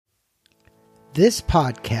This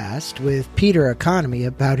podcast with Peter Economy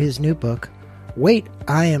about his new book, Wait,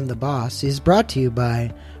 I Am the Boss, is brought to you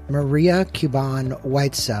by Maria Cuban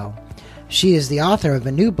Whitesell. She is the author of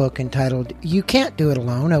a new book entitled You Can't Do It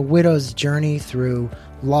Alone, A Widow's Journey Through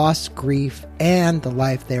Loss, Grief, and the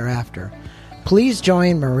Life Thereafter. Please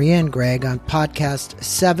join Maria and Greg on podcast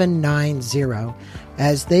 790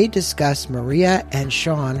 as they discuss Maria and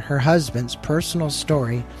Sean, her husband's personal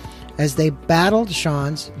story as they battled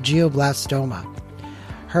Sean's glioblastoma.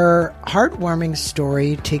 Her heartwarming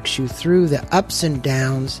story takes you through the ups and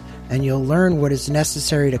downs, and you'll learn what is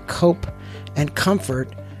necessary to cope and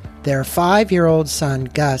comfort their 5-year-old son,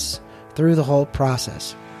 Gus, through the whole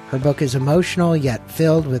process. Her book is emotional yet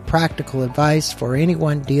filled with practical advice for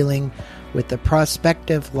anyone dealing with the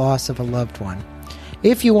prospective loss of a loved one.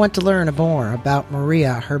 If you want to learn more about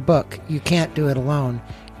Maria, her book, You Can't Do It Alone,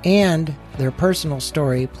 and their personal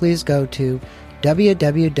story, please go to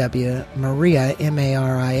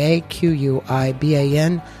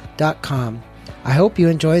www.mariaquuiban.com. I hope you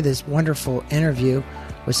enjoy this wonderful interview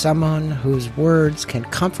with someone whose words can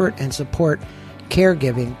comfort and support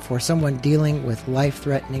caregiving for someone dealing with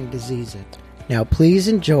life-threatening diseases. Now, please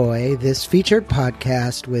enjoy this featured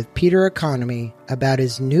podcast with Peter Economy about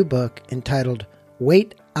his new book entitled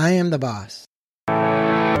Wait, I Am the Boss.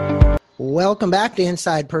 Welcome back to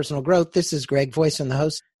Inside Personal Growth. This is Greg Voisin, the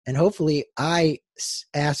host, and hopefully I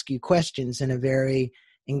ask you questions in a very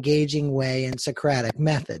engaging way and Socratic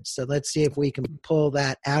method. So let's see if we can pull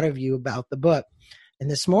that out of you about the book.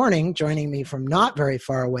 And this morning, joining me from not very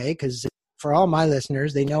far away, because for all my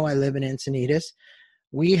listeners, they know I live in Encinitas,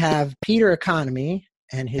 we have Peter Economy,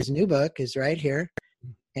 and his new book is right here,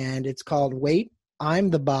 and it's called Wait,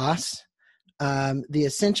 I'm the Boss. The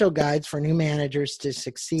Essential Guides for New Managers to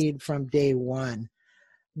Succeed from Day One.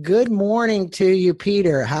 Good morning to you,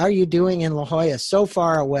 Peter. How are you doing in La Jolla, so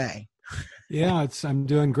far away? Yeah, I'm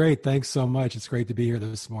doing great. Thanks so much. It's great to be here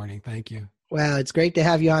this morning. Thank you. Well, it's great to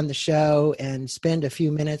have you on the show and spend a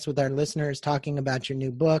few minutes with our listeners talking about your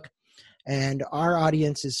new book. And our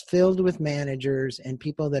audience is filled with managers and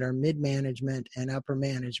people that are mid-management and upper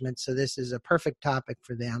management, so this is a perfect topic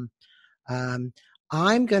for them.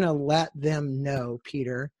 I'm going to let them know,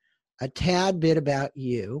 Peter, a tad bit about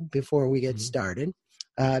you before we get started.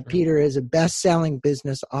 Peter is a best-selling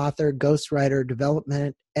business author, ghostwriter,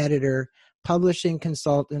 development editor, publishing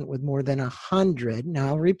consultant with more than 100, now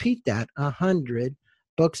I'll repeat that, 100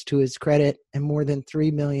 books to his credit and more than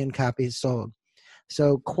 3 million copies sold.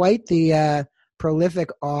 So quite the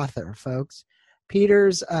prolific author, folks.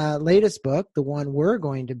 Peter's latest book, the one we're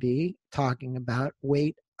going to be talking about,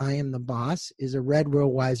 Wait, I Am the Boss, is a Red Real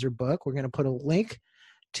Wiser book. We're going to put a link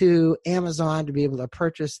to Amazon to be able to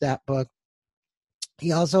purchase that book.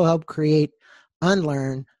 He also helped create,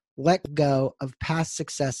 unlearn, let go of past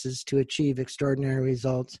successes to achieve extraordinary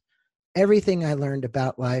results. Everything I learned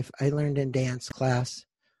about life, I learned in dance class.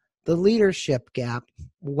 The leadership gap,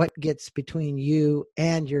 what gets between you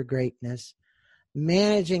and your greatness.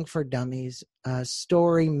 Managing for dummies,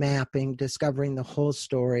 story mapping, discovering the whole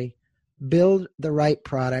story. Build the right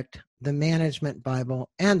product, the management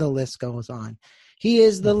Bible, and the list goes on. He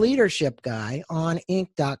is the leadership guy on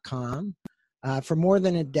Inc.com for more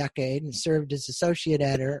than a decade and served as associate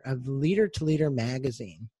editor of Leader to Leader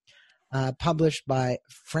magazine, published by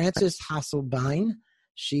Frances Hasselbein.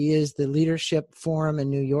 She is the Leadership Forum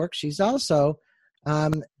in New York. She's also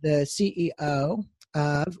the CEO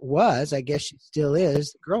of, I guess she still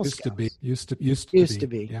is, Girl Scouts. Used to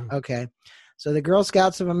be. Yeah. Okay. So the Girl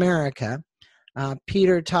Scouts of America.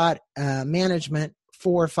 Peter taught management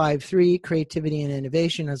 453, creativity and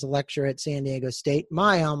innovation, as a lecturer at San Diego State,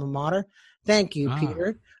 my alma mater. Thank you,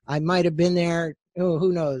 Peter. I might have been there. Oh,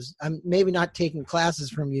 who knows? I'm maybe not taking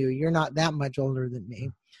classes from you. You're not that much older than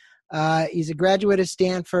me. He's a graduate of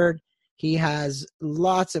Stanford. He has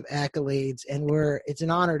lots of accolades, and it's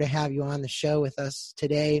an honor to have you on the show with us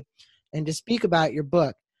today and to speak about your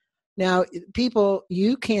book. Now, people,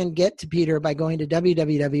 you can get to Peter by going to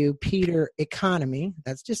www.petereconomy,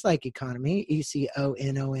 that's just like economy,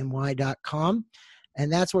 economy.com,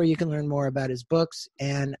 and that's where you can learn more about his books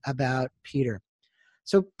and about Peter.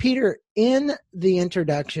 So, Peter, in the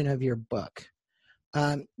introduction of your book,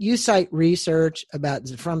 you cite research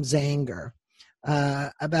from Zanger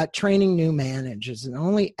about training new managers, and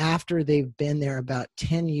only after they've been there about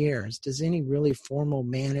 10 years does any really formal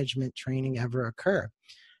management training ever occur.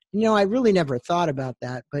 You know, I really never thought about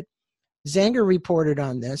that, but Zanger reported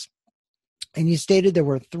on this, and you stated there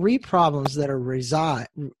were 3 problems that arise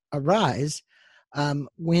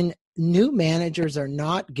when new managers are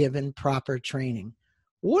not given proper training.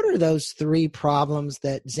 What are those 3 problems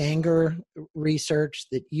that Zanger researched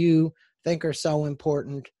that you think are so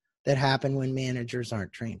important that happen when managers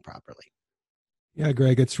aren't trained properly? Yeah,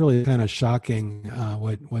 Greg, it's really kind of shocking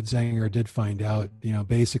what Zenger did find out.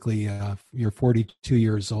 Basically, you're 42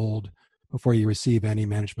 years old before you receive any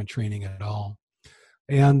management training at all.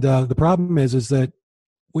 And the problem is that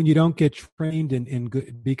when you don't get trained in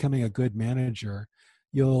becoming a good manager,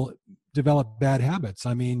 you'll develop bad habits.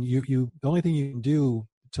 I mean, the only thing you can do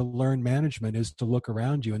to learn management is to look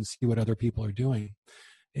around you and see what other people are doing.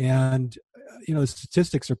 And the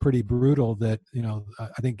statistics are pretty brutal that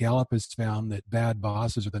I think Gallup has found that bad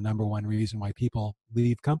bosses are the number one reason why people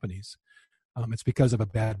leave companies. It's because of a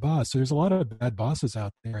bad boss. So there's a lot of bad bosses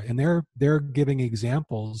out there, and they're giving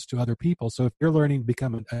examples to other people. So if you're learning to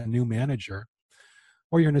become a new manager,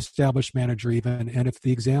 or you're an established manager even, and if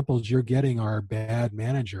the examples you're getting are bad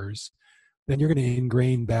managers, then you're going to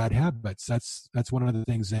ingrain bad habits. That's one of the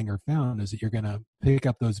things Zenger found, is that you're going to pick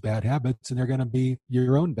up those bad habits, and they're going to be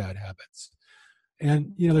your own bad habits.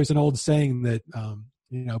 And there's an old saying that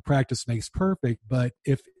practice makes perfect, but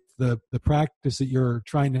if the practice that you're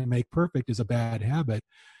trying to make perfect is a bad habit,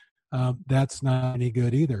 that's not any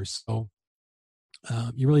good either. So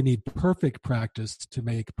you really need perfect practice to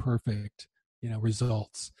make perfect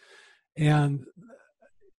results. And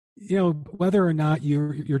whether or not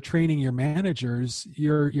you're training your managers,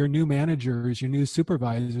 your new managers, your new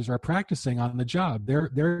supervisors are practicing on the job.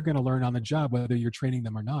 They're going to learn on the job whether you're training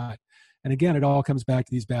them or not. And again, it all comes back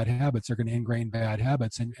to these bad habits. They're going to ingrain bad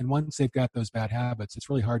habits, and once they've got those bad habits,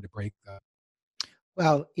 it's really hard to break them.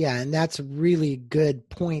 Well, yeah, and that's a really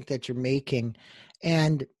good point that you're making.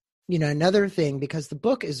 And another thing, because the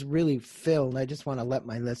book is really filled, I just want to let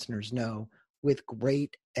my listeners know, with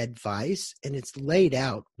great advice, and it's laid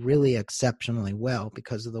out really exceptionally well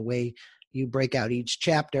because of the way you break out each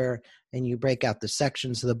chapter and you break out the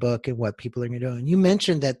sections of the book and what people are going to do. And you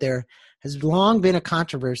mentioned that there has long been a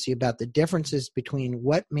controversy about the differences between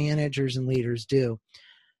what managers and leaders do.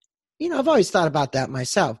 I've always thought about that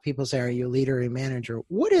myself. People say, are you a leader or a manager?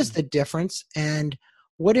 What is the difference, and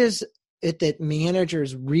what is it that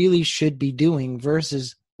managers really should be doing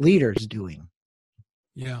versus leaders doing?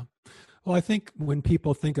 Yeah. Well, I think when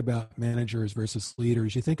people think about managers versus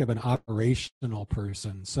leaders, you think of an operational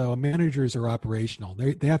person. So managers are operational.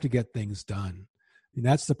 They have to get things done. And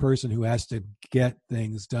that's the person who has to get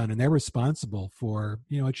things done. And they're responsible for,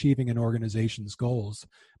 achieving an organization's goals,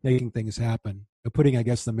 making things happen, putting, I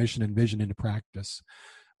guess, the mission and vision into practice.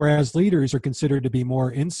 Whereas leaders are considered to be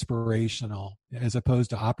more inspirational as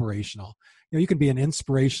opposed to operational. You can be an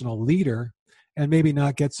inspirational leader and maybe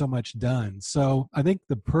not get so much done. So I think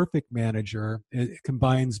the perfect manager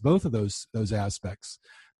combines both of those aspects.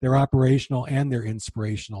 They're operational and they're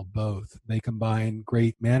inspirational both. They combine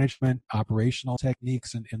great management, operational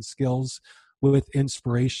techniques and skills with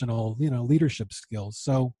inspirational, leadership skills.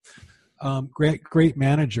 So great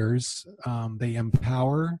managers, they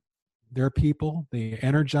empower their people, they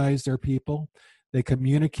energize their people, they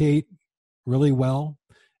communicate really well,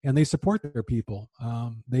 and they support their people.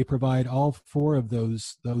 They provide all four of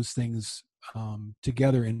those things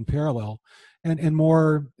together in parallel, and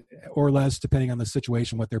more or less, depending on the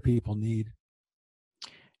situation, what their people need.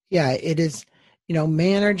 Yeah, it is.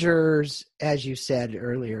 Managers, as you said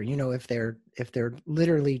earlier, if they're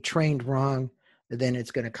literally trained wrong, then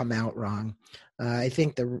it's going to come out wrong. I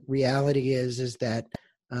think the reality is that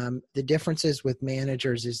the differences with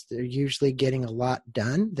managers is they're usually getting a lot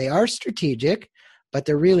done. They are strategic, but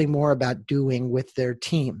they're really more about doing with their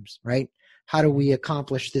teams, right? How do we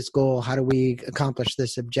accomplish this goal? How do we accomplish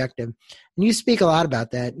this objective? And you speak a lot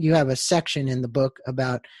about that. You have a section in the book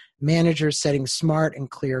about managers setting smart and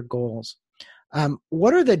clear goals.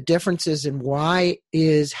 What are the differences, and why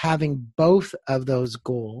is having both of those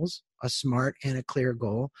goals, a smart and a clear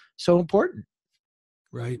goal, so important?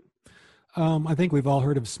 Right. I think we've all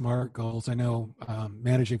heard of SMART goals. I know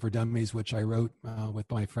Managing for Dummies, which I wrote with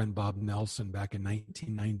my friend Bob Nelson back in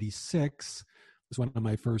 1996, was one of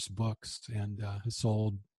my first books, and has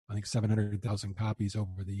sold, I think, 700,000 copies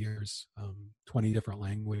over the years, 20 different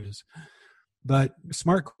languages. But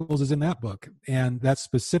SMART goals is in that book, and that's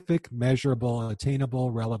specific, measurable,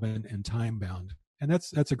 attainable, relevant, and time-bound. And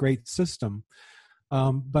that's a great system.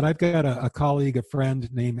 But I've got a colleague, a friend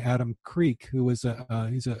named Adam Creek, who was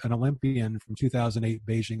he's an Olympian from 2008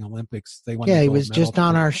 Beijing Olympics. They won. Yeah, he was just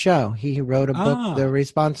on our show. He wrote a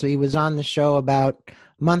book, He was on the show about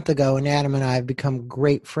a month ago, and Adam and I have become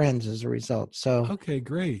great friends as a result. So okay,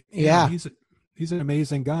 great. Yeah. He's an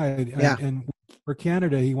amazing guy. Yeah. And for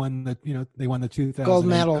Canada, he won they won the 2000 gold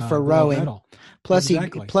medal for rowing. Medal. Plus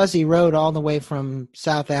exactly. he rowed all the way from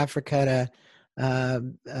South Africa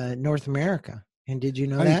to North America. And did you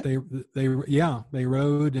know Right. that? They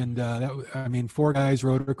rowed, and I mean, 4 guys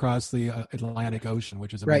rowed across the Atlantic Ocean,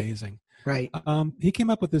 which is Right. amazing. Right. He came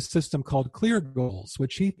up with this system called Clear Goals,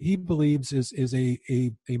 which he believes is a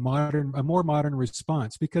more modern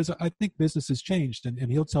response, because I think business has changed,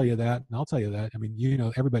 and he'll tell you that, and I'll tell you that. I mean,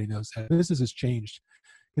 everybody knows that business has changed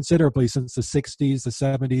considerably since the 60s, the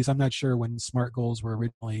 70s. I'm not sure when SMART goals were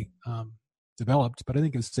originally developed, but I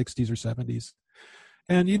think it was 60s or 70s.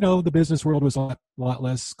 And the business world was a lot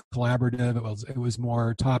less collaborative. It was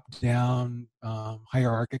more top down,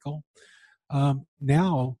 hierarchical.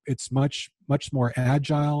 Now it's much more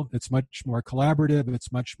agile. It's much more collaborative.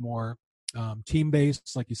 It's much more team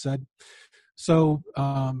based, like you said. So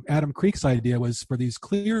Adam Creek's idea was for these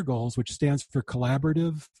clear goals, which stands for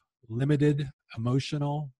collaborative, limited,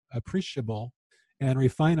 emotional, appreciable, and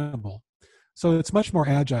refinable. So it's much more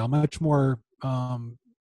agile, much more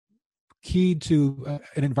keyed to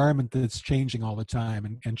an environment that's changing all the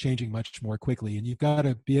time, and changing much more quickly. And you've got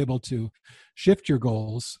to be able to shift your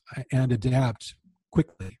goals and adapt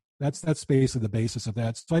quickly. That's basically the basis of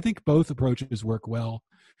that. So I think both approaches work well,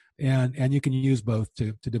 and you can use both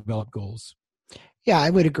to develop goals. Yeah,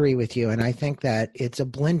 I would agree with you. And I think that it's a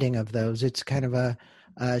blending of those. It's kind of a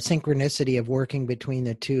synchronicity of working between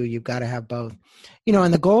the two. You've got to have both.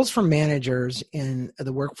 And the goals for managers in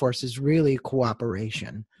the workforce is really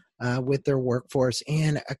cooperation with their workforce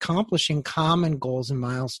and accomplishing common goals and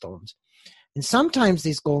milestones. And sometimes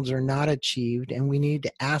these goals are not achieved, and we need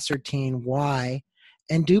to ascertain why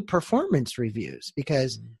and do performance reviews,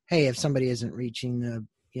 because, hey, if somebody isn't reaching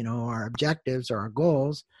our objectives or our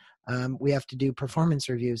goals, we have to do performance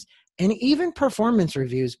reviews. And even performance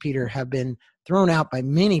reviews, Peter, have been thrown out by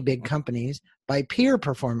many big companies by peer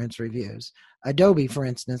performance reviews. Adobe, for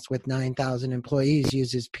instance, with 9,000 employees,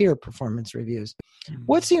 uses peer performance reviews.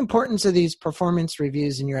 What's the importance of these performance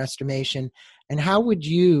reviews in your estimation, and how would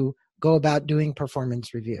you go about doing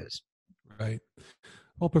performance reviews? Right.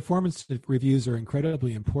 Well, performance reviews are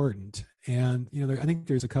incredibly important. And, I think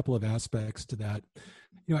there's a couple of aspects to that.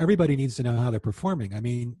 Everybody needs to know how they're performing. I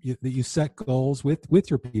mean, you set goals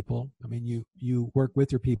with your people. I mean, you work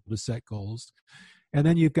with your people to set goals, and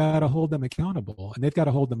then you've got to hold them accountable, and they've got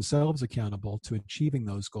to hold themselves accountable to achieving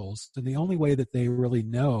those goals. And the only way that they really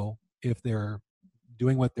know if they're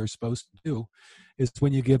doing what they're supposed to do is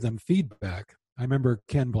when you give them feedback. I remember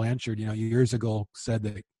Ken Blanchard, years ago said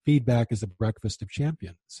that feedback is the breakfast of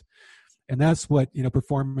champions. And that's what,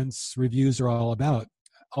 performance reviews are all about.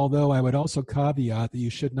 Although I would also caveat that you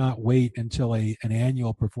should not wait until an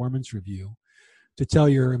annual performance review to tell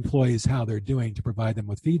your employees how they're doing, to provide them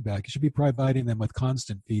with feedback. You should be providing them with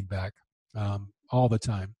constant feedback all the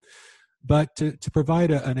time. But to provide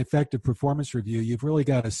an effective performance review, you've really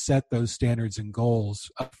got to set those standards and goals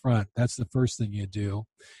up front. That's the first thing you do.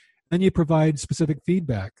 Then you provide specific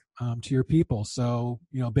feedback to your people. So,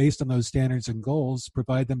 based on those standards and goals,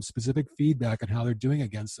 provide them specific feedback on how they're doing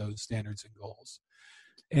against those standards and goals.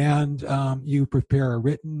 And you prepare a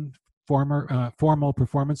written formal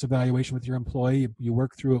performance evaluation with your employee. You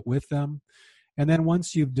work through it with them. And then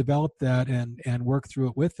once you've developed that and work through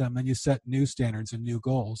it with them, then you set new standards and new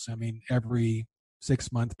goals. I mean, every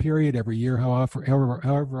 6-month period, every year,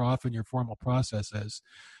 however often your formal process is,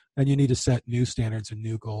 then you need to set new standards and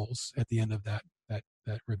new goals at the end of that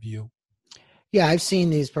review. Yeah, I've seen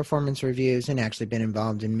these performance reviews and actually been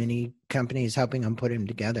involved in many companies helping them put them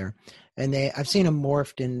together. And I've seen them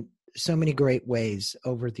morphed in so many great ways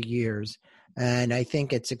over the years. And I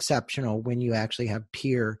think it's exceptional when you actually have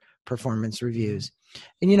peer performance reviews.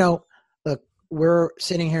 And, look, we're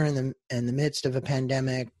sitting here in the midst of a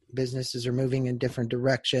pandemic. Businesses are moving in different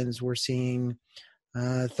directions. We're seeing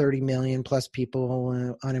 30 million plus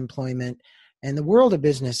people unemployment. And the world of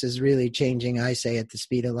business is really changing, I say, at the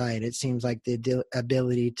speed of light. It seems like the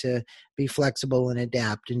ability to be flexible and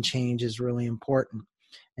adapt and change is really important.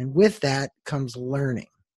 And with that comes learning.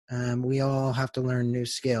 We all have to learn new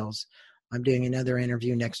skills. I'm doing another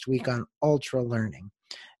interview next week on ultra learning.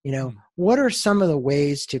 What are some of the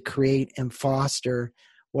ways to create and foster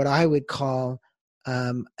what I would call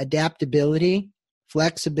adaptability,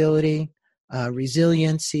 flexibility,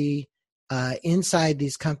 resiliency, inside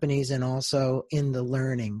these companies, and also in the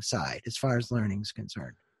learning side, as far as learning is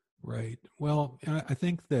concerned? Right. Well, I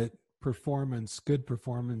think that good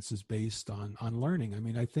performance is based on learning. I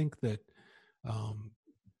mean, I think that,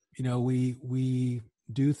 we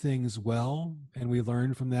do things well and we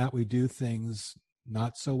learn from that. We do things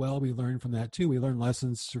not so well. We learn from that too. We learn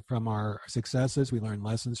lessons from our successes. We learn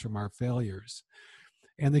lessons from our failures.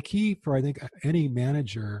 And the key for, I think, any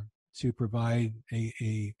manager to provide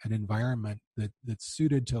an environment that's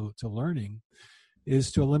suited to learning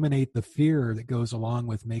is to eliminate the fear that goes along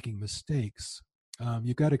with making mistakes.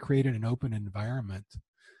 You've got to create an open environment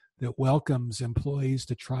that welcomes employees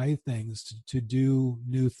to try things, to do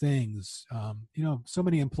new things. So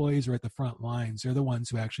many employees are at the front lines. They're the ones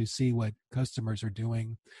who actually see what customers are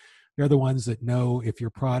doing. They're the ones that know if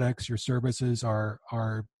your products, your services are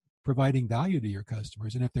providing value to your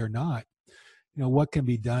customers. And if they're not, what can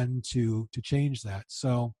be done to change that?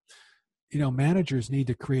 So, managers need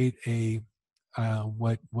to create a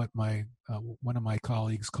what my one of my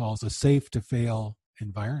colleagues calls a safe to fail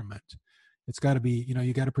environment. It's got to be,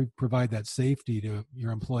 you got to provide that safety to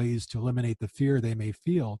your employees to eliminate the fear they may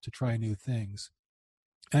feel to try new things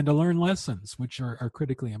and to learn lessons, which are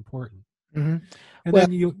critically important. Mm-hmm. And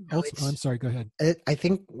then you also, I'm sorry, go ahead. I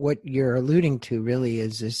think what you're alluding to really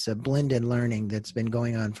is this blended learning that's been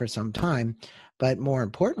going on for some time. But more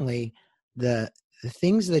importantly, the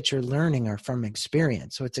things that you're learning are from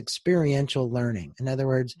experience. So it's experiential learning. In other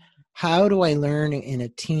words, how do I learn in a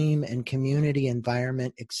team and community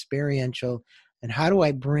environment, experiential, and how do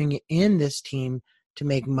I bring in this team to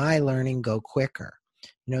make my learning go quicker?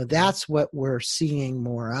 That's what we're seeing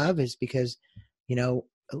more of, is because,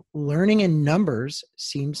 learning in numbers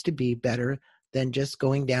seems to be better than just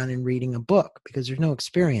going down and reading a book, because there's no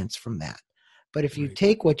experience from that. But if you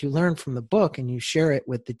take what you learn from the book and you share it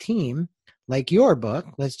with the team, like your book,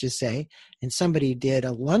 let's just say, and somebody did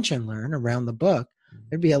a lunch and learn around the book,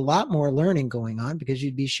 there'd be a lot more learning going on because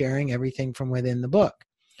you'd be sharing everything from within the book.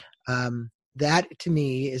 That, to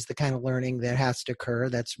me, is the kind of learning that has to occur.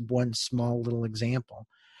 That's one small little example.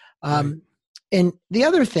 And the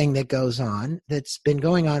other thing that goes on, that's been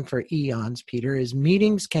going on for eons, Peter, is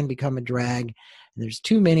meetings can become a drag. And there's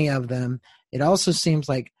too many of them. It also seems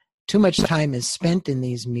like too much time is spent in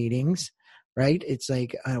these meetings, right? It's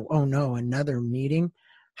like, oh no, another meeting.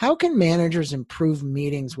 How can managers improve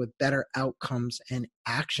meetings with better outcomes and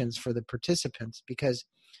actions for the participants? Because,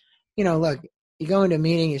 look, you go into a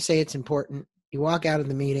meeting, you say it's important, you walk out of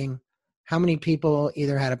the meeting, how many people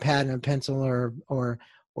either had a pad and a pencil or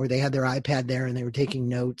they had their iPad there and they were taking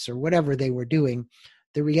notes or whatever they were doing?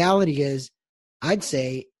 The reality is, I'd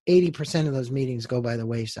say 80% of those meetings go by the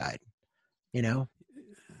wayside,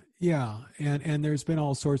 Yeah, and there's been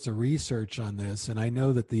all sorts of research on this, and I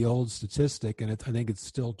know that the old statistic, and I think it's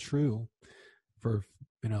still true for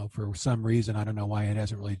some reason, I don't know why it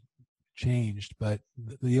hasn't really changed, but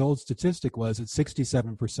the old statistic was that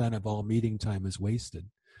 67% of all meeting time is wasted.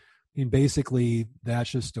 I mean, basically,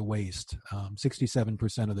 that's just a waste.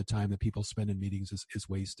 67% of the time that people spend in meetings is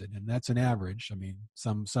wasted, and that's an average. I mean,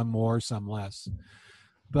 some more, some less.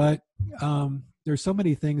 But there's so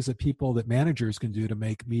many things that managers can do to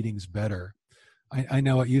make meetings better. I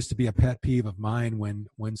know it used to be a pet peeve of mine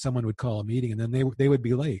when someone would call a meeting and then they would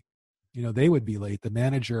be late. They would be late. The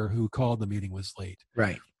manager who called the meeting was late.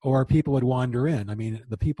 Right. Or people would wander in. I mean,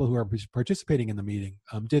 the people who are participating in the meeting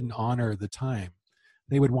didn't honor the time.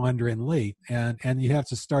 They would wander in late, and you have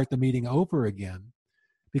to start the meeting over again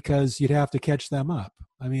because you'd have to catch them up.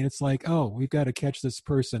 I mean, it's like, oh, we've got to catch this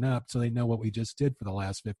person up so they know what we just did for the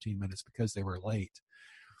last 15 minutes because they were late.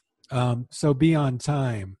 So be on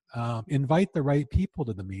time. Invite the right people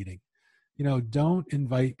to the meeting. Don't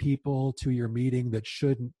invite people to your meeting that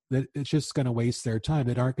it's just going to waste their time,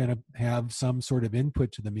 that aren't going to have some sort of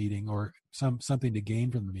input to the meeting or something to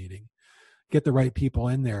gain from the meeting. Get the right people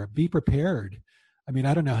in there. Be prepared. I mean,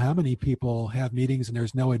 I don't know how many people have meetings and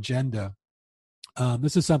there's no agenda.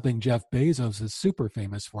 This is something Jeff Bezos is super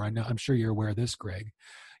famous for. I'm sure you're aware of this, Greg.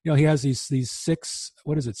 He has these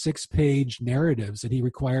 6-page narratives that he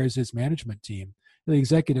requires his management team. The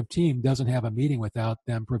executive team doesn't have a meeting without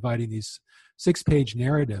them providing these 6-page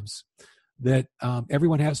narratives that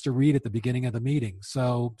everyone has to read at the beginning of the meeting.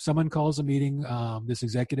 So someone calls a meeting, this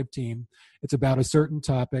executive team, it's about a certain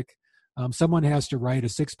topic. Someone has to write a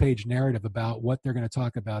 6-page narrative about what they're going to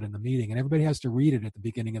talk about in the meeting, and everybody has to read it at the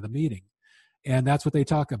beginning of the meeting. And that's what they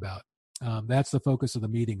talk about. That's the focus of the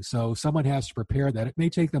meeting. So someone has to prepare that. It may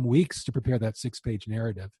take them weeks to prepare that 6-page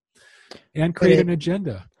narrative and create an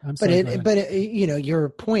agenda. Your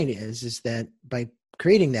point is that by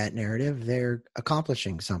creating that narrative, they're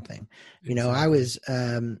accomplishing something. Exactly. I was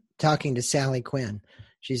talking to Sally Quinn.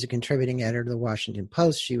 She's a contributing editor to the Washington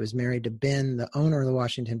Post. She was married to Ben, the owner of the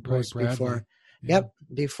Washington Post, before. Yeah.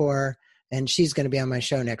 Before, and she's going to be on my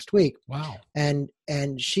show next week. Wow. And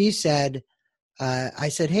she said, I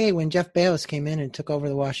said, hey, when Jeff Bezos came in and took over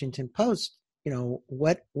the Washington Post,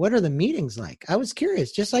 what are the meetings like? I was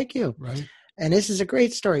curious, just like you. Right. And this is a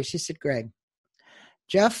great story. She said, Greg,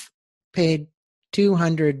 Jeff paid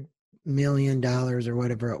 $200 million or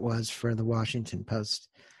whatever it was for the Washington Post.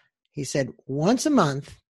 He said once a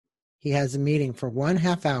month, he has a meeting for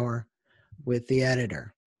 1/2 hour with the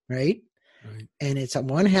editor, right? Right. And it's a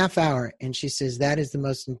 1/2 hour. And she says, that is the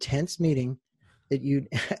most intense meeting that you'd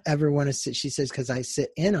ever want to sit. She says, because I sit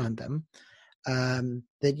in on them,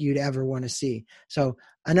 that you'd ever want to see. So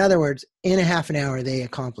in other words, in a half an hour, they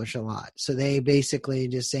accomplish a lot. So they basically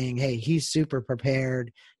just saying, hey, he's super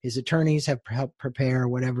prepared. His attorneys have helped prepare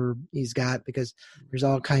whatever he's got, because there's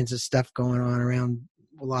all kinds of stuff going on around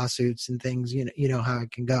lawsuits and things. You know how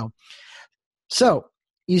it can go. So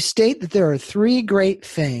you state that there are 3 great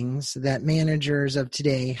things that managers of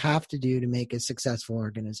today have to do to make a successful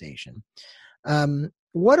organization.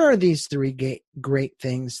 What are these 3 great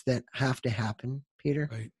things that have to happen, Peter?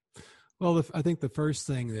 Right. Well, I think the first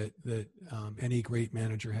thing that any great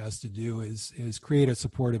manager has to do is create a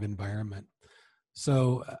supportive environment.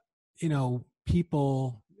 So,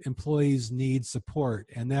 employees need support,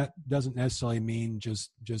 and that doesn't necessarily mean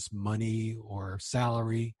just money or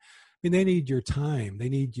salary. I mean, they need your time, they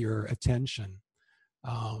need your attention.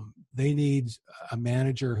 They need a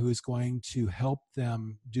manager who's going to help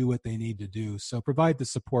them do what they need to do. So provide the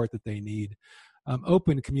support that they need.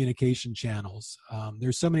 Open communication channels.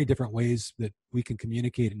 There's so many different ways that we can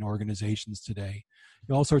communicate in organizations today.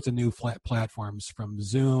 All sorts of new platforms, from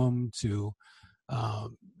Zoom to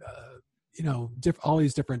all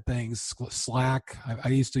these different things. Slack. I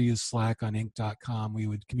used to use Slack on Inc.com. We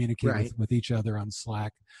would communicate with each other on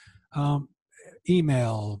Slack.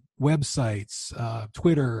 Email, websites,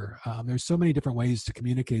 Twitter. There's so many different ways to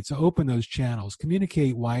communicate. So open those channels,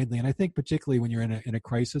 communicate widely. And I think particularly when you're in a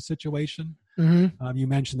crisis situation, you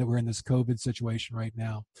mentioned that we're in this COVID situation right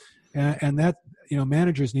now, and that,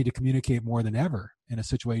 managers need to communicate more than ever in a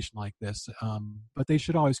situation like this. But they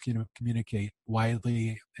should always communicate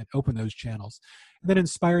widely and open those channels, and then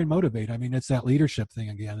inspire and motivate. I mean, it's that leadership thing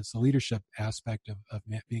again. It's the leadership aspect of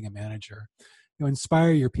being a manager.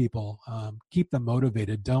 Inspire your people, keep them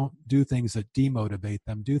motivated. Don't do things that demotivate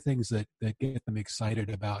them. Do things that get them excited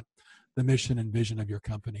about the mission and vision of your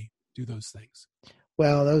company. Do those things.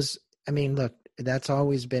 Well, look, that's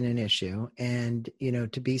always been an issue. And,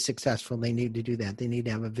 to be successful, they need to do that. They need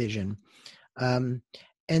to have a vision. And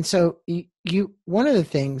so one of the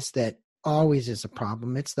things that always is a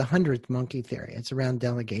problem, it's the 100th monkey theory. It's around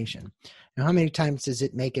delegation. Now, how many times does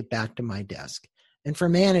it make it back to my desk? And for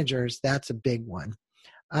managers, that's a big one.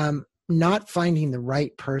 Not finding the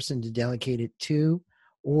right person to delegate it to,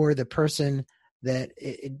 or the person that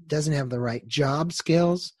it doesn't have the right job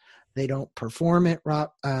skills, they don't perform it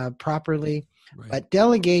properly. Right. But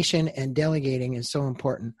delegation and delegating is so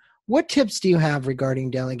important. What tips do you have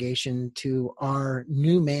regarding delegation to our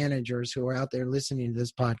new managers who are out there listening to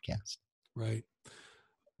this podcast? Right.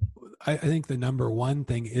 I think the number one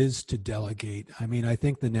thing is to delegate. I mean, I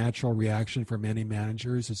think the natural reaction for many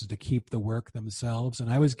managers is to keep the work themselves.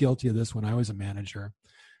 And I was guilty of this when I was a manager.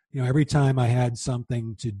 Every time I had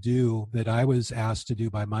something to do that I was asked to do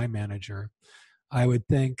by my manager, I would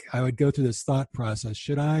go through this thought process.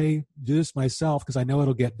 Should I do this myself because I know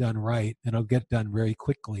it'll get done right and it'll get done very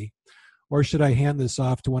quickly? Or should I hand this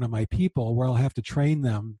off to one of my people where I'll have to train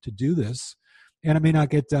them to do this? And it may not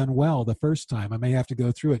get done well the first time. I may have to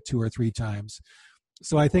go through it 2 or 3 times.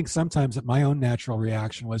 So I think sometimes that my own natural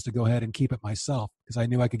reaction was to go ahead and keep it myself because I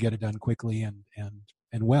knew I could get it done quickly and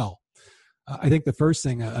well. I think the first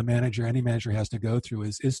thing any manager has to go through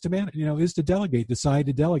is to delegate, decide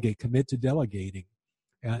to delegate, commit to delegating.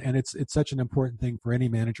 And it's such an important thing for any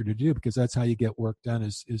manager to do, because that's how you get work done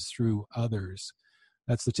is through others.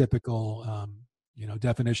 That's the typical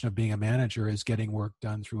definition of being a manager, is getting work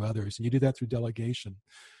done through others. And you do that through delegation.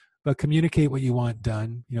 But communicate what you want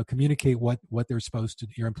done, communicate what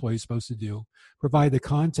your employee's supposed to do, provide the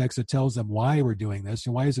context that tells them why we're doing this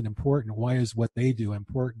and why is it important, why is what they do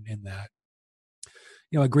important in that.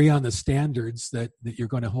 Agree on the standards that you're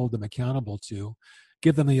going to hold them accountable to,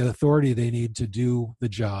 give them the authority they need to do the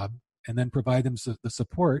job, and then provide them the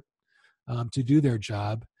support to do their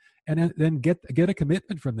job. And then get a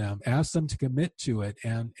commitment from them. Ask them to commit to it,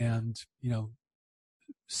 and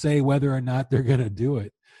say whether or not they're going to do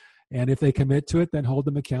it. And if they commit to it, then hold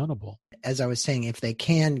them accountable. As I was saying, if they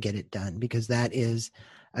can get it done, because that is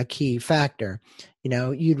a key factor.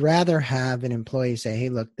 You'd rather have an employee say, hey,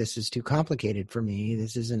 look, this is too complicated for me.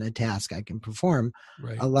 This isn't a task I can perform.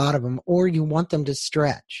 Right. A lot of them. Or you want them to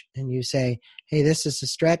stretch, and you say, hey, this is a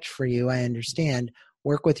stretch for you. I understand.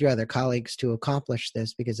 Work with your other colleagues to accomplish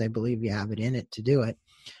this because I believe you have it in it to do it.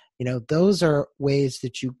 Those are ways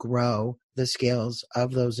that you grow the skills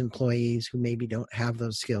of those employees who maybe don't have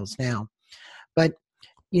those skills now. But,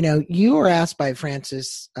 you were asked by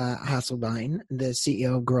Frances Hasselbein, the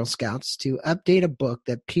CEO of Girl Scouts, to update a book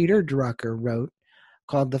that Peter Drucker wrote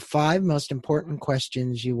called The 5 Most Important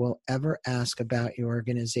Questions You Will Ever Ask About Your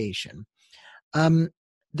Organization.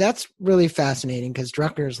 That's really fascinating because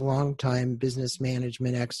Drucker is a longtime business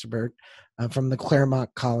management expert from the Claremont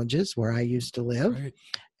colleges where I used to live. Right.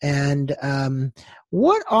 And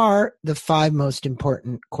what are the 5 most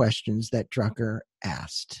important questions that Drucker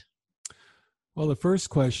asked? Well, the first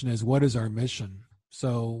question is, what is our mission?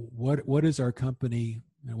 So what is our company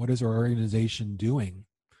and what is our organization doing?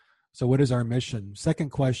 So what is our mission?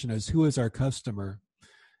 Second question is, who is our customer?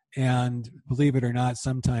 And believe it or not,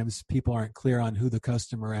 sometimes people aren't clear on who the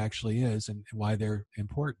customer actually is and why they're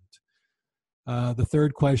important. The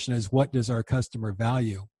third question is, what does our customer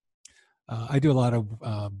value? I do a lot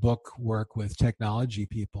of book work with technology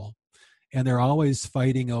people, and they're always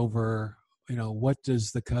fighting over, what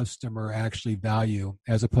does the customer actually value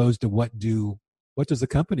as opposed to what does the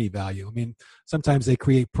company value? I mean, sometimes they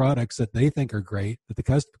create products that they think are great, that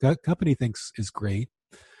the company thinks is great,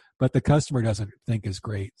 but the customer doesn't think is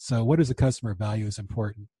great. So what does the customer value is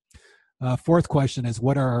important. Fourth question is,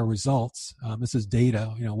 what are our results? This is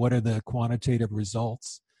data. What are the quantitative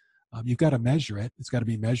results? You've got to measure it. It's got to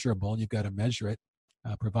be measurable, and you've got to measure it,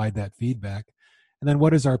 provide that feedback. And then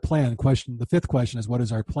what is our plan? The fifth question is, what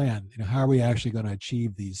is our plan? How are we actually going to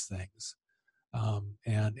achieve these things?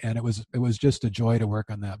 And it was just a joy to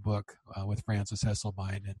work on that book with Francis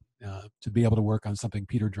Hesselbein and to be able to work on something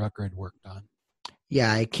Peter Drucker had worked on.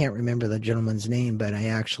 Yeah, I can't remember the gentleman's name, but I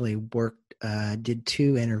actually did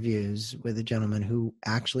 2 interviews with a gentleman who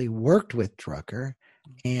actually worked with Drucker,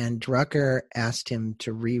 and Drucker asked him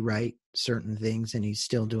to rewrite certain things, and he's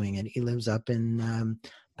still doing it. He lives up in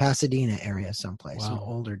Pasadena area someplace, Wow. An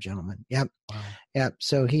older gentleman. Yep. Wow. Yep.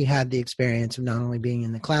 So he had the experience of not only being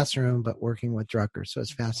in the classroom, but working with Drucker. So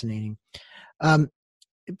it's fascinating.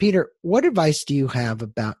 Peter, what advice do you have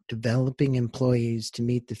about developing employees to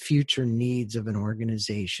meet the future needs of an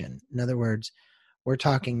organization? In other words, we're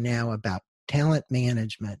talking now about talent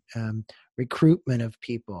management, recruitment of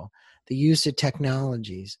people, the use of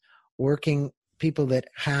technologies, working people that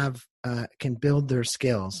can build their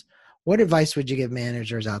skills. What advice would you give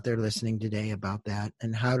managers out there listening today about that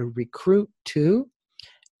and how to recruit to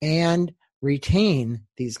and retain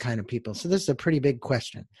these kind of people? So this is a pretty big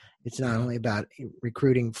question. It's not only about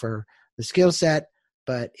recruiting for the skill set,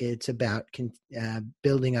 but it's about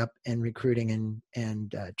building up and recruiting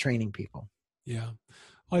and training people. Yeah.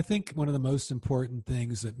 Well, I think one of the most important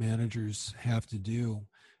things that managers have to do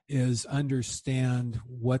is understand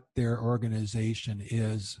what their organization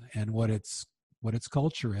is and what its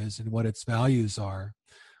culture is and what its values are.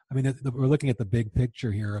 I mean, we're looking at the big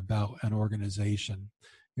picture here about an organization.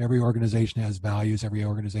 Every organization has values. Every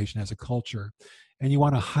organization has a culture. And you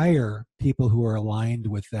want to hire people who are aligned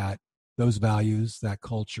with those values, that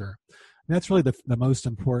culture. And that's really the most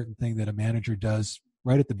important thing that a manager does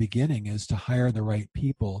right at the beginning, is to hire the right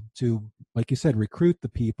people, to, like you said, recruit the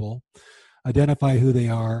people, identify who they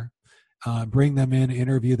are, bring them in,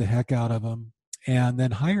 interview the heck out of them, and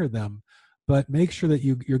then hire them. But make sure that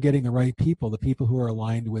you're getting the right people, the people who are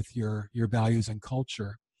aligned with your values and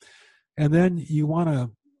culture. And then you want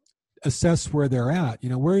to assess where they're at.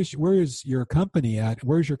 Where is your company at?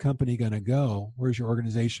 Where's your company going to go? Where's your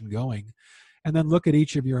organization going? And then look at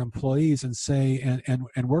each of your employees and say,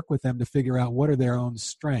 and work with them to figure out what are their own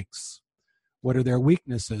strengths, what are their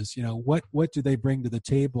weaknesses. What do they bring to the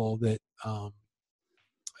table that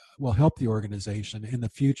will help the organization in the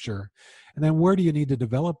future? And then where do you need to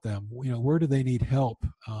develop them? Where do they need help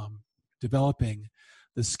developing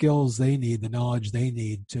the skills they need, the knowledge they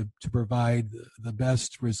need to provide the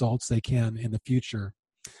best results they can in the future?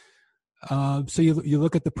 So you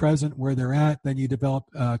look at the present, where they're at, then you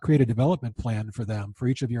create a development plan for them, for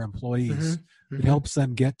each of your employees. Mm-hmm. It helps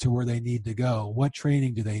them get to where they need to go. What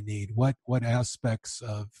training do they need? What aspects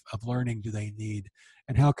of learning do they need?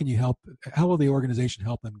 And how will the organization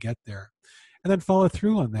help them get there? And then follow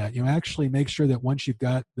through on that. Actually make sure that once you've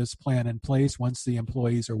got this plan in place, once the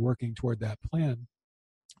employees are working toward that plan,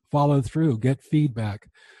 follow through, get feedback.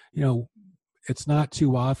 It's not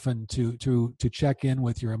too often to check in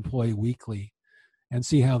with your employee weekly and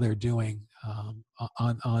see how they're doing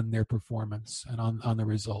on their performance and on the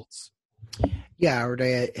results. Yeah, or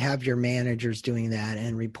to have your managers doing that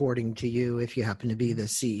and reporting to you if you happen to be the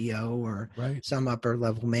CEO or some upper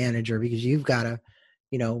level manager, because you've got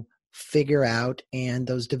to, figure out. And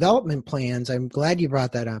those development plans, I'm glad you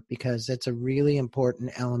brought that up, because it's a really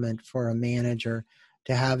important element for a manager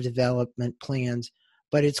to have development plans,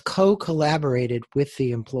 but it's co-collaborated with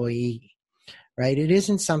the employee, right? It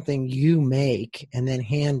isn't something you make and then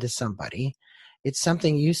hand to somebody. It's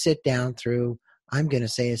something you sit down through I'm going to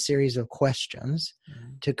say, a series of questions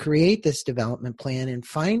to create this development plan and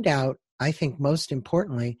find out, I think most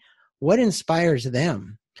importantly, what inspires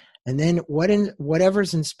them. And then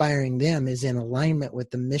whatever's inspiring them is in alignment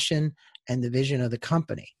with the mission and the vision of the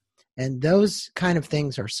company. And those kind of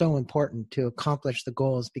things are so important to accomplish the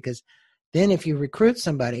goals, because then if you recruit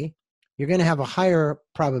somebody, you're going to have a higher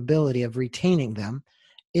probability of retaining them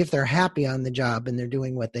if they're happy on the job and they're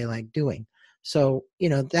doing what they like doing. So,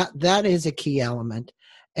 that is a key element.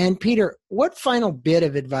 And Peter, what final bit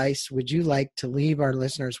of advice would you like to leave our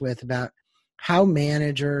listeners with about how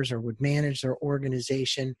managers would manage their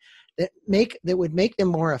organization that would make them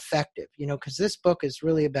more effective? Because this book is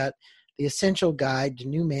really about the essential guide to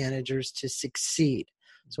new managers to succeed.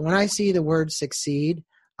 So when I see the word succeed,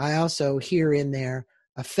 I also hear in there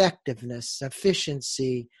effectiveness,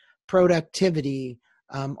 efficiency, productivity.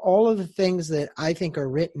 All of the things that I think are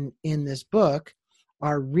written in this book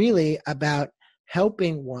are really about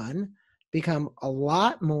helping one become a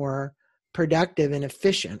lot more productive and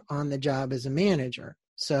efficient on the job as a manager.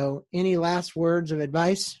 So any last words of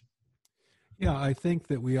advice? Yeah, I think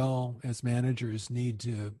that we all as managers need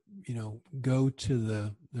to, go to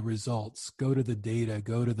the results, go to the data,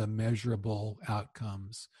 go to the measurable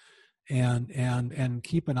outcomes, and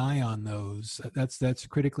keep an eye on those. That's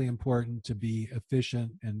critically important to be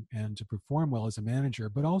efficient and to perform well as a manager.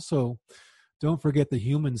 But also, don't forget the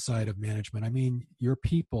human side of management. I mean, your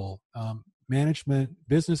people. Management,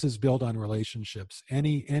 business is built on relationships.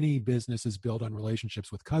 Any business is built on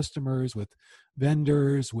relationships with customers, with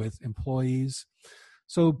vendors, with employees.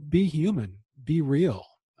 So be human, be real,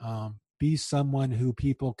 be someone who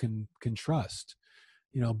people can trust.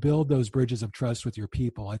 Build those bridges of trust with your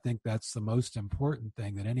people. I think that's the most important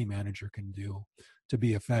thing that any manager can do to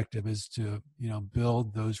be effective, is to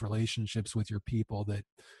build those relationships with your people that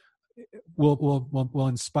will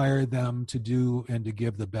inspire them to do and to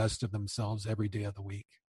give the best of themselves every day of the week.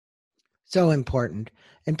 So important.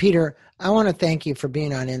 And Peter, I want to thank you for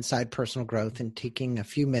being on Inside Personal Growth and taking a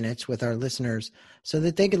few minutes with our listeners so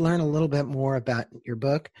that they could learn a little bit more about your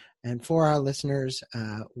book. And for our listeners,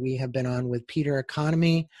 we have been on with Peter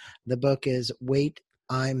Economy. The book is Wait,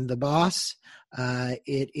 I'm the Boss.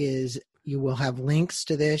 You will have links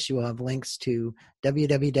to this. You will have links to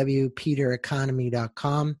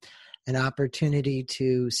www.petereconomy.com, an opportunity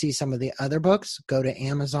to see some of the other books. Go to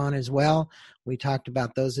Amazon as well. We talked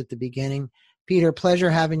about those at the beginning. Peter,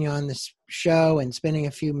 pleasure having you on this show and spending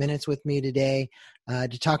a few minutes with me today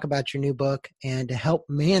to talk about your new book and to help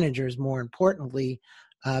managers, more importantly,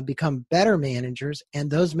 become better managers,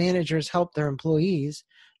 and those managers help their employees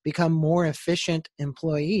become more efficient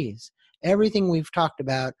employees. Everything we've talked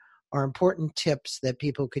about are important tips that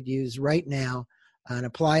people could use right now and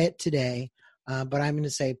apply it today. But I'm going to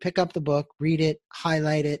say, pick up the book, read it,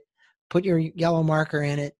 highlight it, put your yellow marker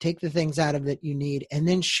in it, take the things out of it you need, and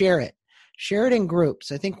then share it. Share it in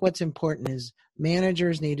groups. I think what's important is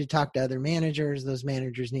managers need to talk to other managers. Those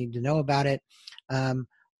managers need to know about it.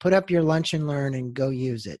 Put up your lunch and learn and go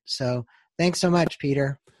use it. So thanks so much,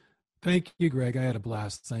 Peter. Thank you, Greg. I had a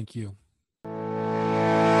blast. Thank you.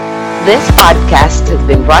 This podcast has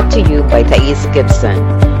been brought to you by Thais Gibson,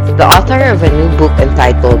 the author of a new book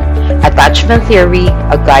entitled Attachment Theory,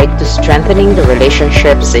 A Guide to Strengthening the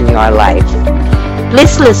Relationships in Your Life.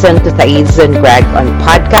 Please listen to Thais and Greg on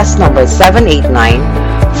podcast number 789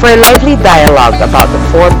 for a lively dialogue about the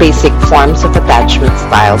 4 basic forms of attachment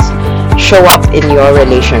styles show up in your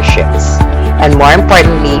relationships, and more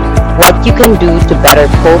importantly, what you can do to better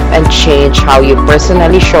cope and change how you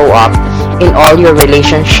personally show up in all your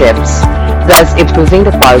relationships, thus improving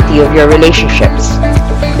the quality of your relationships.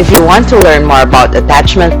 If you want to learn more about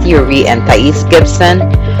attachment theory and Thais Gibson,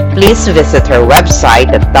 please visit her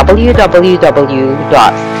website at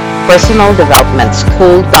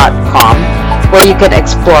www.personaldevelopmentschool.com, where you can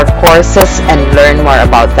explore courses and learn more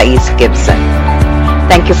about Thais Gibson.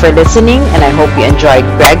 Thank you for listening, and I hope you enjoyed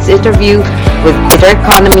Greg's interview with Peter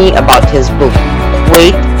Economy about his book,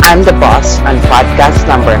 Wait, I'm the Boss, on podcast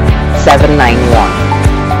number 791.